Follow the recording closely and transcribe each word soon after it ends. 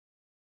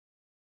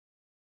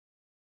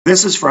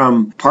This is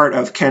from part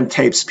of Ken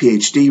Tape's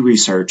PhD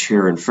research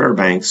here in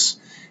Fairbanks,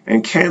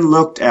 and Ken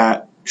looked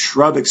at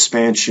shrub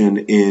expansion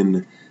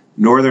in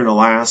northern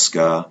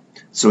Alaska,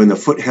 so in the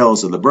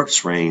foothills of the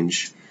Brooks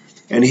Range,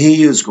 and he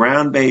used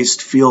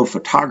ground-based field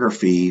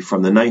photography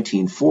from the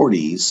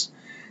 1940s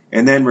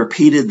and then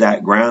repeated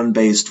that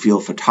ground-based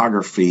field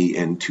photography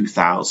in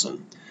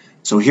 2000.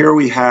 So here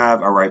we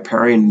have a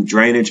riparian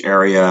drainage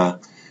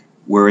area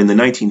where in the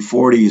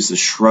 1940s the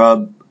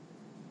shrub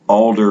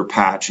alder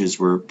patches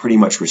were pretty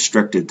much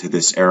restricted to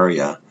this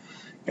area,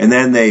 and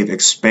then they've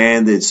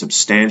expanded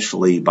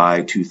substantially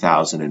by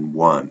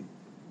 2001.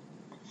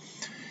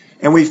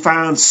 And we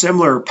found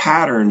similar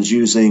patterns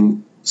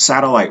using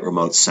satellite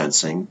remote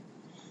sensing.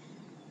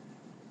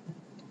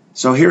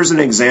 So here's an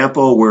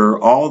example where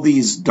all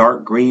these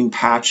dark green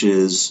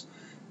patches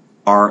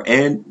are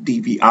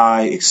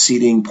NDVI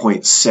exceeding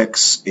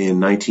 0.6 in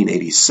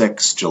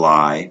 1986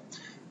 July.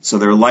 So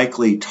they're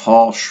likely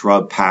tall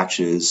shrub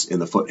patches in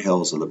the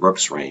foothills of the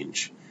Brooks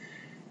Range.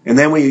 And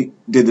then we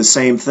did the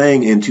same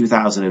thing in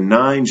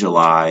 2009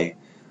 July.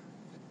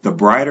 The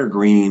brighter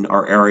green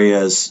are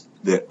areas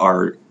that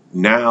are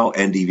now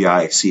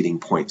NDVI exceeding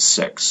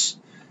 0.6.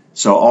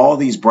 So all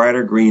these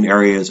brighter green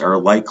areas are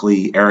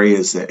likely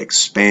areas that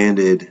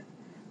expanded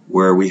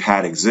where we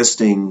had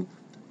existing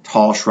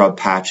tall shrub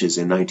patches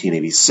in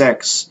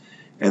 1986,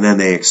 and then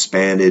they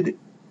expanded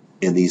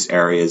in these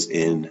areas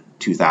in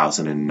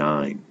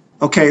 2009.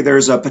 Okay,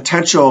 there's a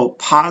potential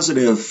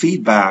positive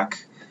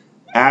feedback.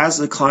 As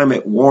the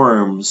climate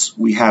warms,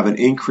 we have an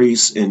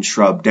increase in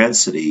shrub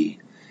density,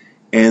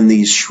 and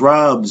these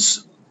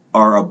shrubs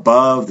are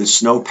above the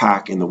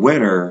snowpack in the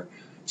winter,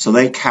 so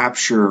they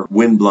capture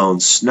wind-blown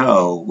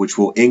snow, which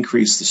will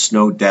increase the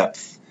snow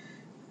depth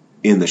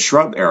in the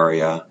shrub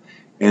area,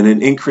 and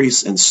an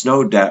increase in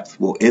snow depth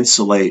will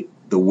insulate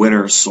the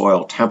winter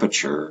soil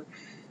temperature,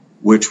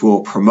 which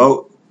will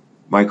promote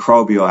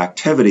microbial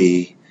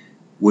activity,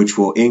 which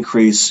will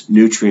increase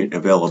nutrient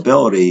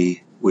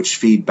availability, which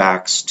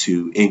feedbacks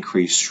to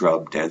increased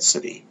shrub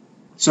density.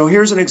 So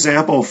here's an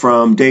example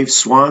from Dave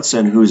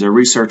Swanson, who's a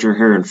researcher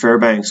here in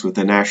Fairbanks with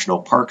the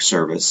National Park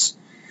Service.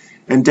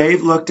 And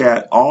Dave looked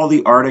at all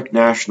the Arctic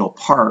national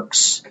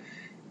parks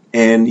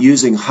and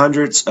using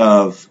hundreds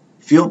of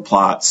field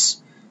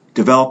plots,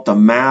 developed a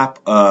map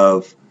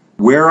of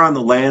where on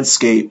the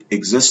landscape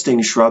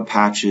existing shrub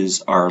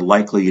patches are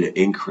likely to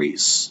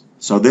increase.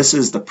 So this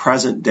is the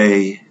present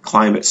day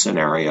climate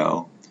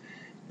scenario.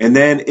 And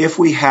then if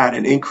we had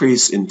an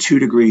increase in 2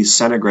 degrees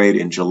centigrade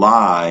in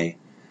July,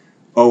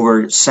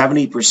 over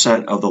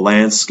 70% of the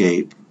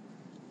landscape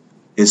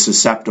is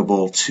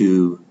susceptible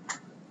to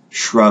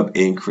shrub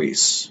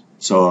increase.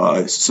 So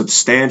a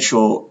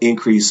substantial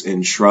increase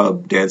in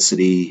shrub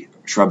density,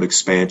 shrub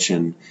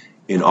expansion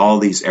in all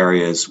these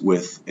areas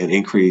with an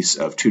increase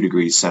of 2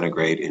 degrees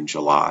centigrade in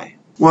July.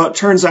 Well, it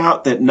turns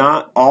out that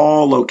not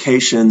all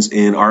locations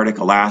in Arctic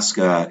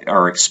Alaska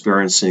are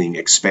experiencing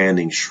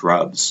expanding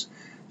shrubs.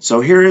 So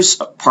here's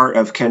part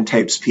of Ken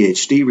Tape's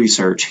PhD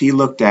research. He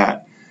looked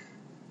at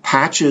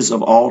patches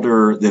of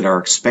alder that are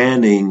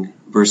expanding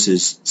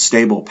versus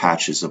stable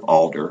patches of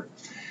alder.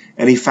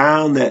 And he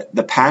found that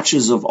the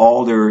patches of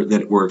alder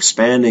that were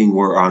expanding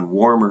were on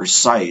warmer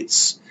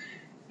sites,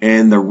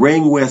 and the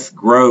ring width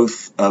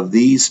growth of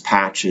these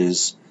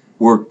patches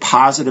were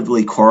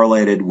positively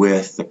correlated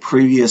with the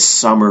previous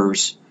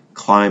summer's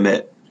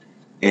climate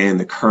and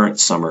the current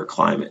summer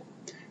climate.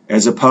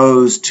 As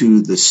opposed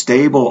to the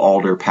stable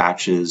alder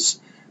patches,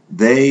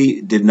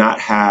 they did not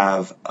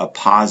have a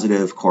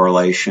positive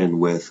correlation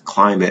with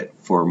climate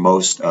for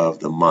most of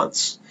the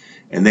months.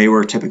 And they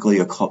were typically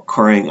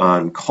occurring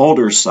on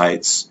colder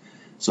sites,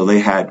 so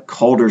they had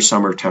colder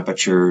summer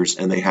temperatures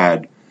and they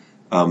had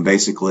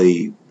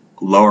basically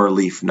lower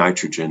leaf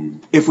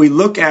nitrogen. If we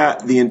look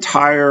at the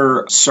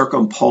entire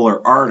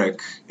circumpolar Arctic,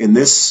 in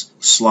this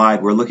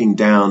slide we're looking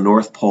down,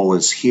 North Pole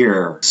is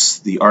here, it's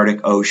the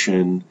Arctic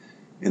Ocean,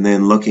 and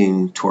then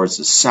looking towards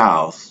the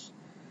south.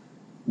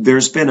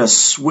 There's been a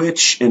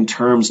switch in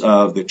terms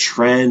of the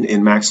trend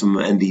in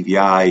maximum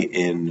NDVI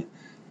in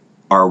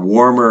our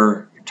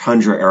warmer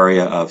tundra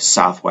area of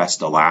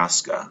southwest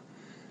Alaska.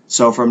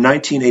 So from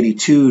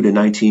 1982 to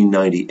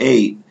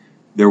 1998,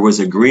 there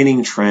was a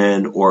greening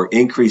trend or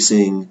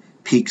increasing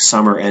peak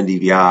summer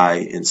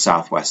NDVI in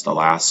southwest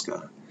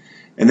Alaska.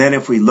 And then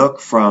if we look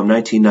from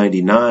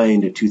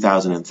 1999 to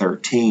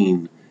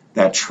 2013,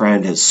 that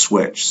trend has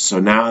switched.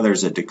 So now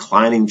there's a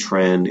declining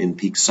trend in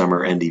peak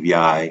summer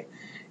NDVI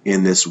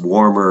in this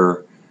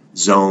warmer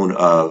zone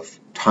of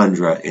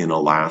tundra in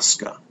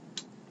Alaska.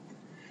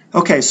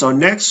 Okay, so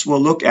next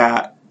we'll look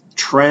at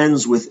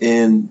trends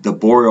within the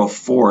boreal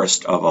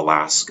forest of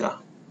Alaska.